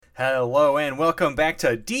Hello and welcome back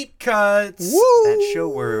to Deep Cuts, Woo! that show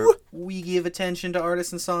where we give attention to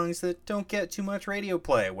artists and songs that don't get too much radio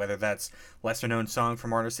play, whether that's lesser known song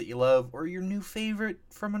from artists that you love or your new favorite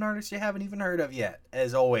from an artist you haven't even heard of yet.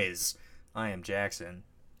 As always, I am Jackson.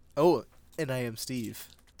 Oh, and I am Steve.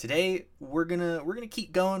 Today we're gonna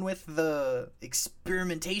keep going with the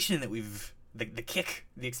experimentation that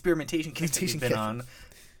the experimentation kick that we've been on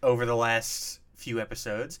over the last few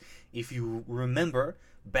episodes. If you remember,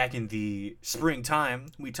 back in the springtime,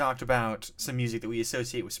 we talked about some music that we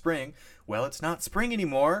associate with spring. Well, it's not spring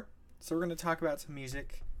anymore, so we're going to talk about some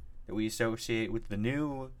music that we associate with the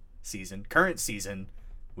new season, current season,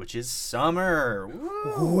 which is summer.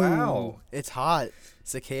 Woo, wow. It's hot.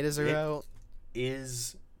 Cicadas are out.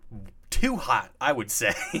 Is too hot, I would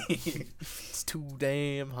say. It's too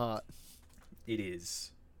damn hot. It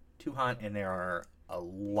is too hot, and there are a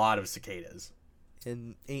lot of cicadas.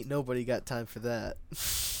 And ain't nobody got time for that.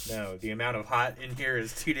 No, the amount of hot in here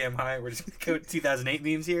is too damn high. We're just going to go 2008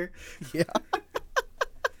 memes here. Yeah.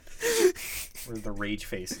 We're the rage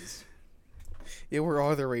faces. Yeah, where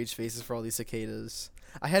are the rage faces for all these cicadas?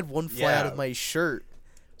 I had one fly out of my shirt,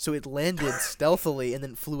 so it landed stealthily and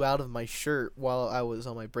then flew out of my shirt while I was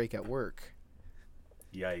on my break at work.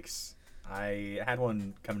 Yikes. I had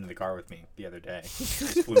one come into the car with me the other day.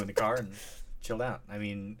 Just flew in the car and chilled out. I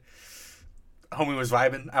mean, homie was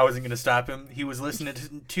vibing. I wasn't going to stop him. He was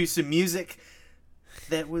listening to some music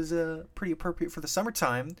that was pretty appropriate for the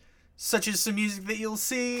summertime, such as some music that you'll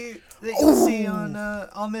see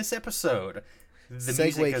on this episode. The Segway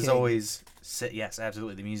music, as King. always, yes,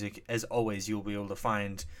 absolutely. The music, as always, you'll be able to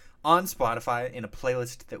find on Spotify in a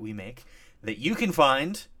playlist that we make that you can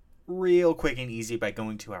find real quick and easy by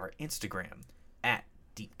going to our Instagram at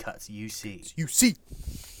DeepCutsUC. UC.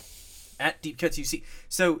 At DeepCutsUC.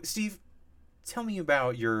 So, Steve, tell me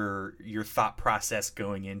about your thought process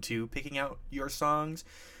going into picking out your songs.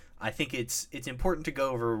 I think it's important to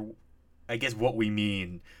go over, I guess, what we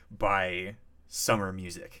mean by summer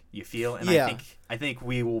music. You feel? And yeah. I think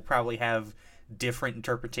we will probably have different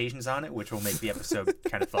interpretations on it, which will make the episode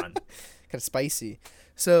kind of fun. Kind of spicy.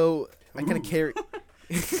 So I kind of carry.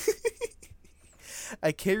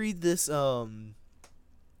 I carried this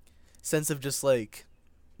sense of just like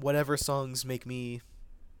whatever songs make me.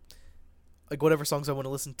 Like whatever songs I want to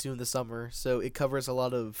listen to in the summer, so it covers a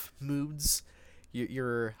lot of moods,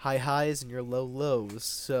 your high highs and your low lows.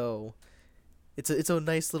 So it's a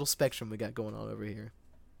nice little spectrum we got going on over here.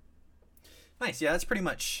 Nice, yeah, that's pretty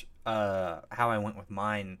much how I went with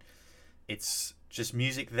mine. It's just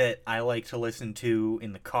music that I like to listen to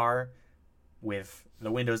in the car, with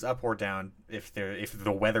the windows up or down, if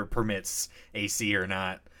the weather permits AC or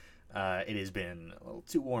not. It has been a little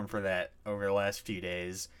too warm for that over the last few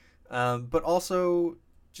days. But also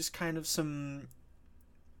just kind of some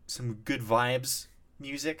good vibes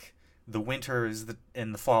music. The winter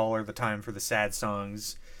and the fall are the time for the sad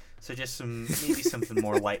songs. So just maybe something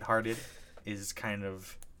more lighthearted is kind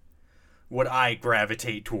of what I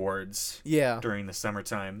gravitate towards during the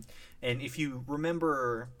summertime. And if you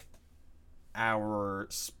remember our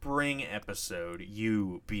spring episode,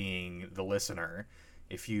 you being the listener,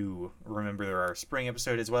 if you remember our spring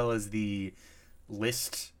episode as well as the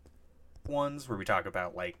list ones where we talk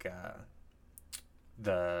about like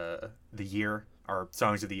the year, our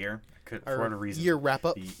songs of the year, for whatever reason, year wrap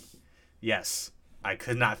up. Yes, I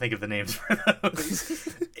could not think of the names for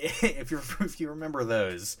those. if you remember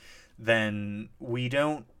those, then we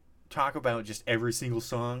don't talk about just every single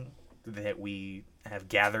song that we have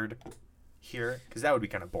gathered here, because that would be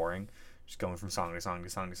kind of boring, just going from song to song to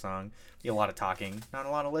song to song. Be a lot of talking, not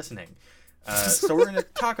a lot of listening. So we're going to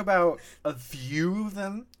talk about a few of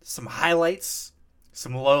them, some highlights,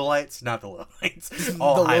 some lowlights, not the lowlights,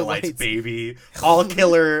 all highlights, baby, all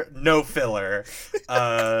killer, no filler.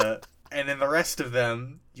 And then the rest of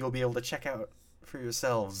them, you'll be able to check out for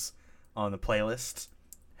yourselves on the playlist.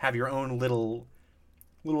 Have your own little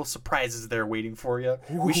surprises there waiting for you.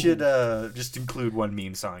 Ooh. We should just include one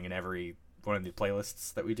meme song in every one of the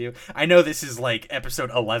playlists that we do. I know this is like episode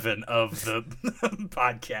 11 of the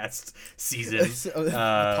podcast season. The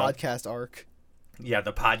podcast arc. Yeah,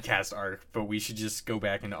 the podcast arc, but we should just go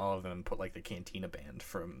back into all of them and put like the Cantina Band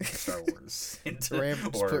from Star Wars into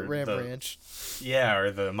put Ram Ranch. Yeah, or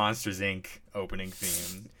the Monsters Inc. opening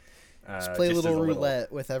theme. Just play a little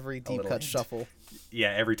roulette with every deep cut shuffle.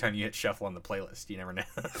 Yeah, every time you hit shuffle on the playlist, you never know.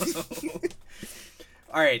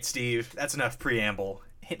 All right, Steve, that's enough preamble.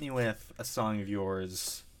 Hit me with a song of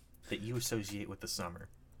yours that you associate with the summer.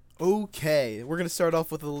 Okay, we're going to start off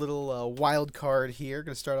with a little wild card here.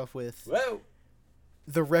 Going to start off with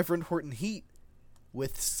the Reverend Horton Heat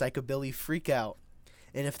with Psychobilly Freakout.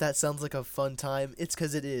 And if that sounds like a fun time, it's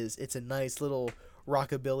because it is. It's a nice little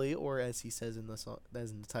rockabilly, or as he says in the song,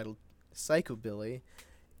 as in the title, psychobilly.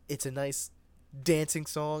 It's a nice dancing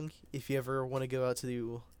song if you ever want to go out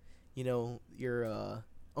to, your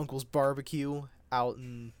uncle's barbecue out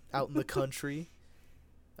in the country.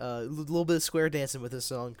 A little bit of square dancing with this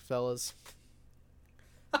song, fellas.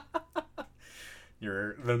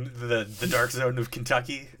 You're the dark zone of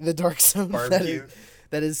Kentucky. The dark zone Barbecue.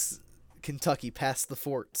 that is Kentucky, past the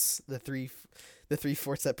forts, the three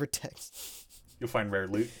forts that protect. You'll find rare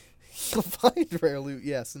loot. You'll find rare loot,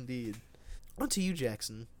 yes, indeed. On to you,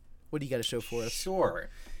 Jackson. What do you got to show for us? Sure.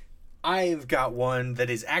 I've got one that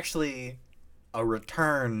is actually a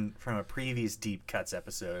return from a previous Deep Cuts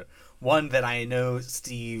episode. One that I know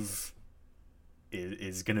Steve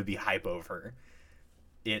is going to be hype over.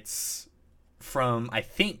 It's from, I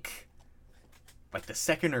think, like the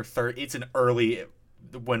second or third. It's an early,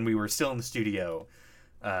 when we were still in the studio.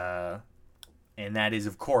 And that is,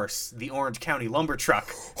 of course, the Orange County Lumber Truck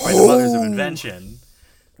by the Mothers of Invention,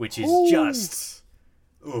 which is just,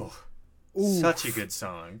 such a good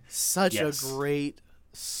song. Such a great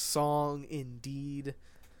song indeed.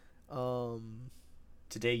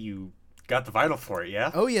 Today you got the vinyl for it,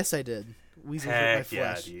 yeah? Oh, yes, I did. Weasel Hit My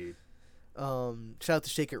Flesh. Yeah, dude. Shout out to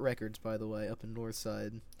Shake It Records, by the way, up in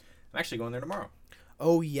Northside. I'm actually going there tomorrow.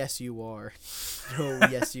 Oh, yes, you are. Oh,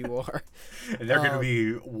 yes, you are. And they're going to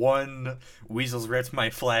be one Weasels Ripped My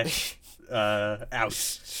Flesh out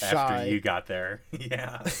after you got there.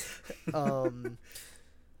 Yeah.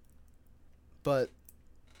 But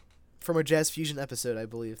from a Jazz Fusion episode, I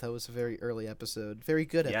believe. That was a very early episode. Very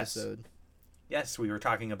good episode. Yes, we were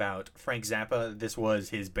talking about Frank Zappa. This was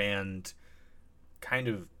his band, kind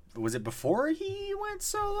of. Was it before he went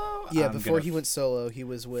solo? Yeah, before he went solo, he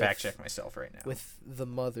was with... Fact check myself right now. With the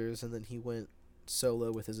Mothers, and then he went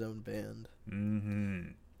solo with his own band. Mm-hmm.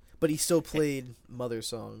 But he still played Mother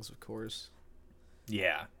songs, of course.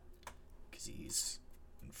 Yeah. Because he's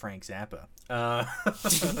Frank Zappa.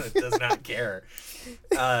 Does not care.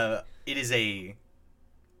 It is a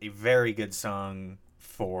very good song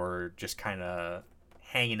for just kind of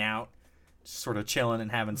hanging out, sort of chilling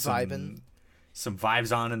and having some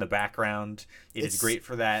vibes on in the background. It's great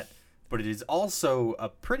for that, but it is also a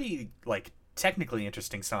pretty technically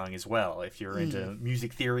interesting song as well if you're into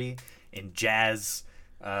music theory and jazz,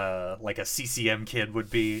 like a CCM kid would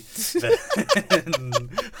be.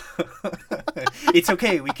 It's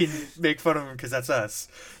okay, we can make fun of him because that's us.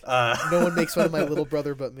 No one makes fun of my little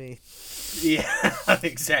brother but me. Yeah,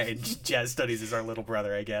 exactly. Jazz studies is our little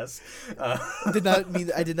brother, I guess. I did not mean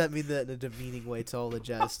that in a demeaning way to all the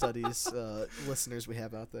jazz studies listeners we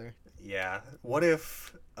have out there. Yeah. What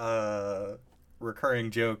if a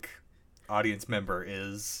recurring joke audience member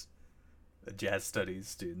is a jazz studies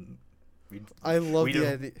student? I love the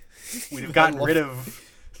idea. We'd have gotten rid of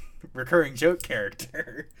recurring joke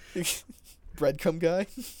character. Breadcrumb guy?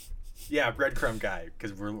 Yeah, breadcrumb guy,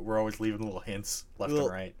 because we're always leaving little hints left and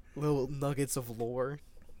right. Little nuggets of lore.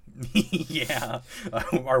 Yeah.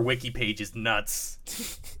 Our wiki page is nuts.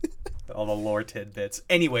 All the lore tidbits.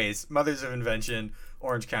 Anyways, Mothers of Invention,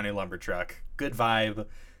 Orange County Lumber Truck. Good vibe.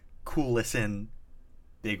 Cool listen.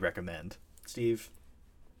 Big recommend. Steve,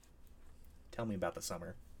 tell me about the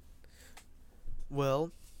summer.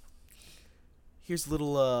 Well, here's a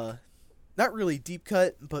little, not really deep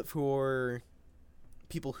cut, but for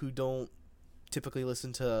people who don't typically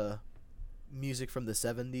listen to music from the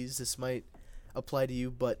 70s, this might apply to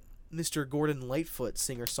you, but Mr. Gordon Lightfoot,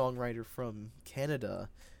 singer-songwriter from Canada,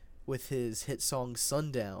 with his hit song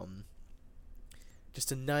Sundown.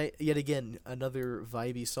 Just yet again, another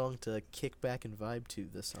vibey song to kick back and vibe to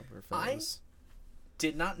this summer, fellas. I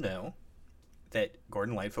did not know that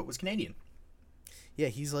Gordon Lightfoot was Canadian. Yeah,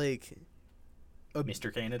 he's like...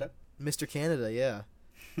 Mr. Canada? Mr. Canada, yeah.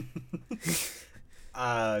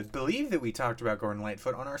 I believe that we talked about Gordon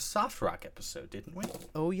Lightfoot on our soft rock episode, didn't we?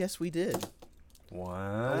 Oh, yes, we did.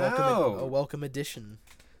 Wow. A welcome addition.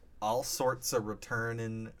 All sorts of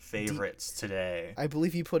returning favorites today. I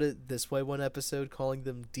believe you put it this way one episode, calling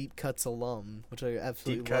them Deep Cuts alum, which I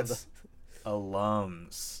absolutely Deep love. Cuts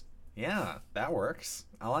alums. Yeah, that works.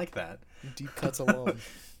 I like that. Deep Cuts alum.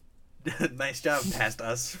 Nice job, past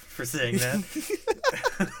us, for saying that.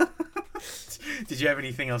 Did you have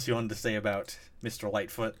anything else you wanted to say about Mr.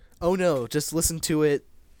 Lightfoot? Oh no, just listen to it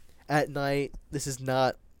at night. This is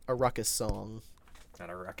not a ruckus song. Not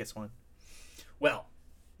a ruckus one? Well,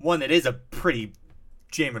 one that is a pretty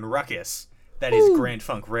jammin' ruckus. That is Grand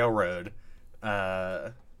Funk Railroad.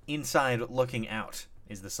 Inside Looking Out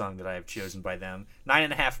is the song that I have chosen by them.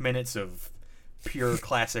 9.5 minutes of pure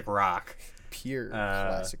classic rock. Pure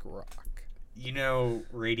classic rock. you know,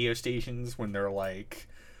 radio stations when they're like,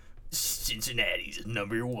 Cincinnati's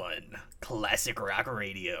 #1 classic rock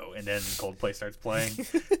radio, and then Coldplay starts playing.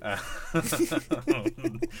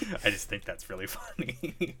 I just think that's really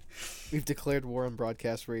funny. We've declared war on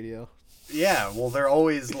broadcast radio. Yeah, well, they're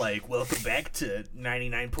always like, welcome back to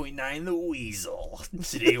 99.9 The Weasel.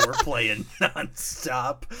 Today we're playing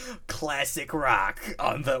nonstop classic rock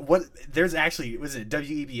on there's actually, was it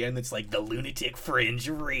WEBN that's like the Lunatic Fringe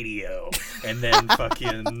Radio? And then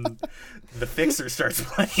fucking The Fixer starts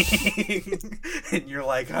playing. And you're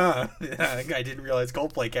like, huh, I didn't realize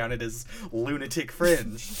Coldplay counted as Lunatic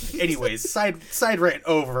Fringe. Anyways, side rant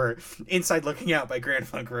over. Inside Looking Out by Grand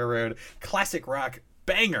Funk Railroad. Classic rock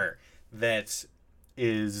banger. That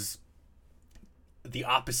is the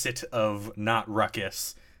opposite of not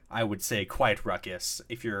ruckus. I would say quite ruckus.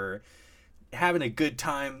 If you're having a good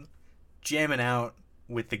time, jamming out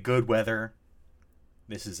with the good weather,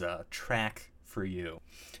 this is a track for you.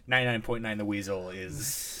 99.9 The Weasel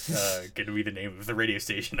is going to be the name of the radio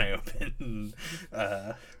station I open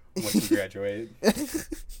once we graduate.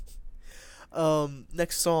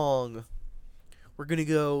 Next song, we're going to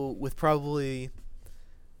go with probably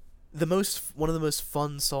one of the most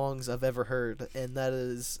fun songs I've ever heard, and that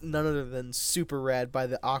is none other than Super Rad by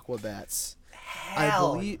the Aquabats.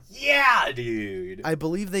 Hell yeah, dude. I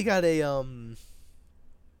believe they got a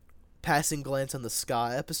passing glance on the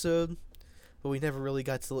ska episode, but we never really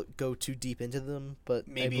got to go too deep into them, but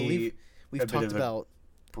maybe I believe we've talked about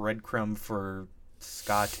breadcrumb for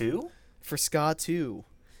ska 2? For ska 2.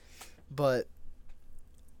 But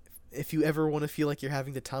if you ever want to feel like you're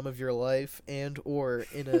having the time of your life and or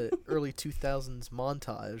in a early 2000s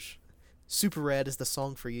montage, Super Rad is the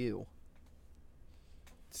song for you.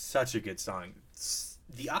 Such a good song.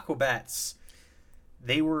 The Aquabats,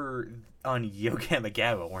 they were on Yo Gabba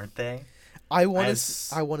Gabba, weren't they? I want to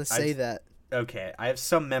say that. Okay, I have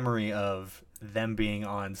some memory of them being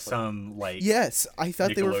on some like yes, I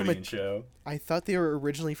thought they were from a show. I thought they were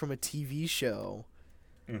originally from a TV show.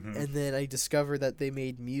 Mm-hmm. And then I discovered that they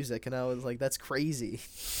made music, and I was like, that's crazy.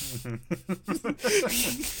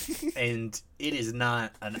 And it is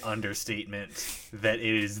not an understatement that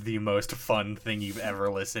it is the most fun thing you've ever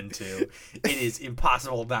listened to. It is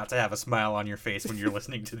impossible not to have a smile on your face when you're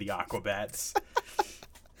listening to the Aquabats.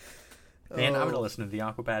 Man, I'm going to listen to the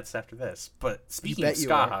Aquabats after this. But speaking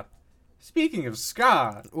of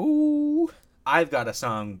ska, ooh, I've got a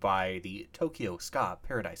song by the Tokyo Ska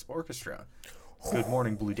Paradise Orchestra. Good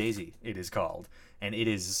Morning Blue Daisy, it is called. And it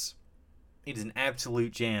is an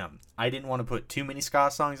absolute jam. I didn't want to put too many ska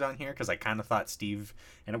songs on here because I kind of thought Steve,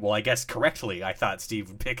 I guess correctly, I thought Steve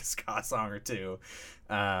would pick a ska song or two.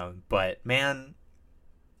 But man,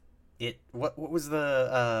 what was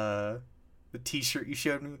the T-shirt you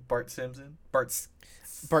showed me with Bart Simpson? Bart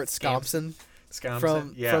Scompson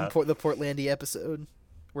from the Portlandia episode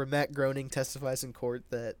where Matt Groening testifies in court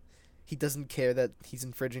that he doesn't care that he's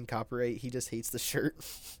infringing copyright. He just hates the shirt.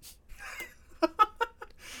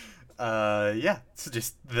 Yeah. It's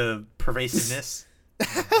just the pervasiveness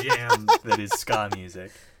jam that is ska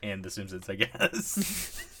music and The Simpsons, I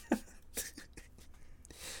guess.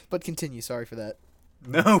 But continue. Sorry for that.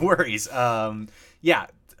 No worries. Yeah.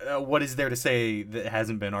 What is there to say that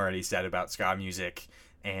hasn't been already said about ska music?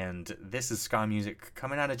 And this is ska music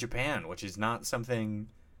coming out of Japan, which is not something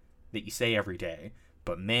that you say every day.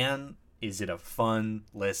 But man, is it a fun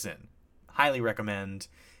listen. Highly recommend.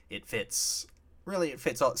 It fits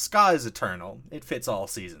all. Ska is eternal. It fits all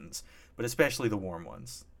seasons, but especially the warm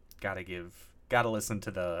ones. Gotta listen to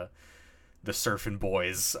the surfing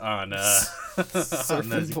boys on on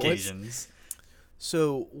those occasions.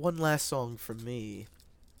 So one last song from me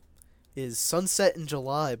is Sunset in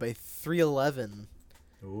July by 311,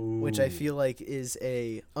 which I feel like is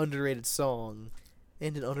a underrated song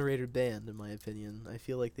and an underrated band, in my opinion. I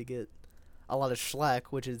feel like they get a lot of schlack,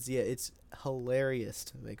 which is, it's hilarious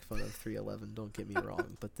to make fun of 311, don't get me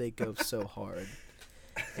wrong, but they go so hard.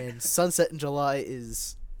 And Sunset in July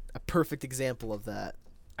is a perfect example of that.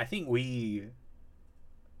 I think we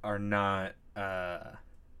are not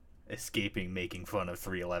escaping making fun of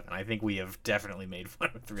 311. I think we have definitely made fun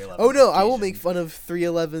of 311. Oh no, I will make fun of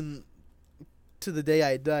 311 to the day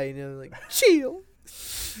I die, like, chill.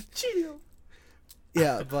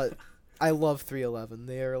 Yeah, but I love 311.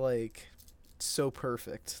 They are, like, so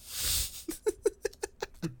perfect.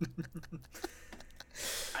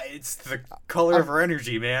 It's the color of our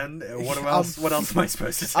energy, man. What else am I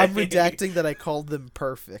supposed to say? I'm redacting that I called them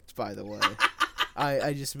perfect, by the way.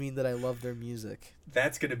 I just mean that I love their music.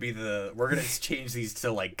 That's going to be we're going to change these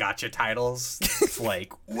to, like, gotcha titles. It's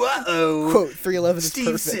like, whoa. Quote, 311 is Steve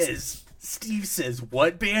perfect. says Steve says,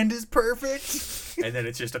 what band is perfect? And then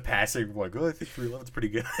it's just a passing, like, oh, I think 311's pretty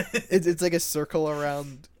good. It's like a circle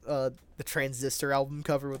around the Transistor album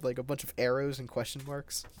cover with like a bunch of arrows and question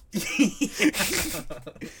marks.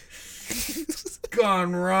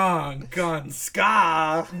 Gone wrong. Gone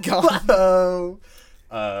ska. Gone. Whoa.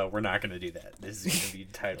 We're not going to do that. This is going to be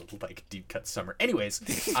titled, like, Deep Cut Summer. Anyways,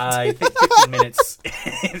 I think 15 minutes,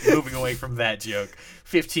 moving away from that joke,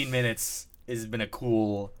 15 minutes has been a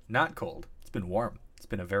cool, not cold, it's been warm. It's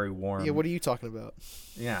been a very warm. Yeah, what are you talking about?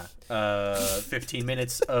 Yeah. 15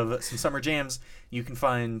 minutes of some summer jams. You can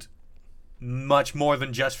find much more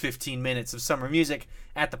than just 15 minutes of summer music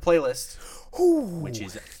at the playlist, which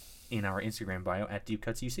is in our Instagram bio at Deep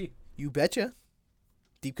Cuts UC. You betcha.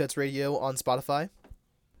 Deep Cuts Radio on Spotify.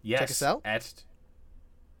 Yes, check us out at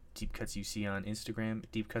Deep Cuts UC on Instagram,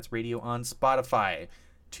 Deep Cuts Radio on Spotify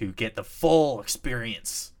to get the full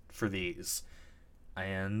experience for these.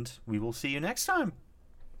 And we will see you next time.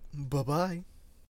 Bye-bye.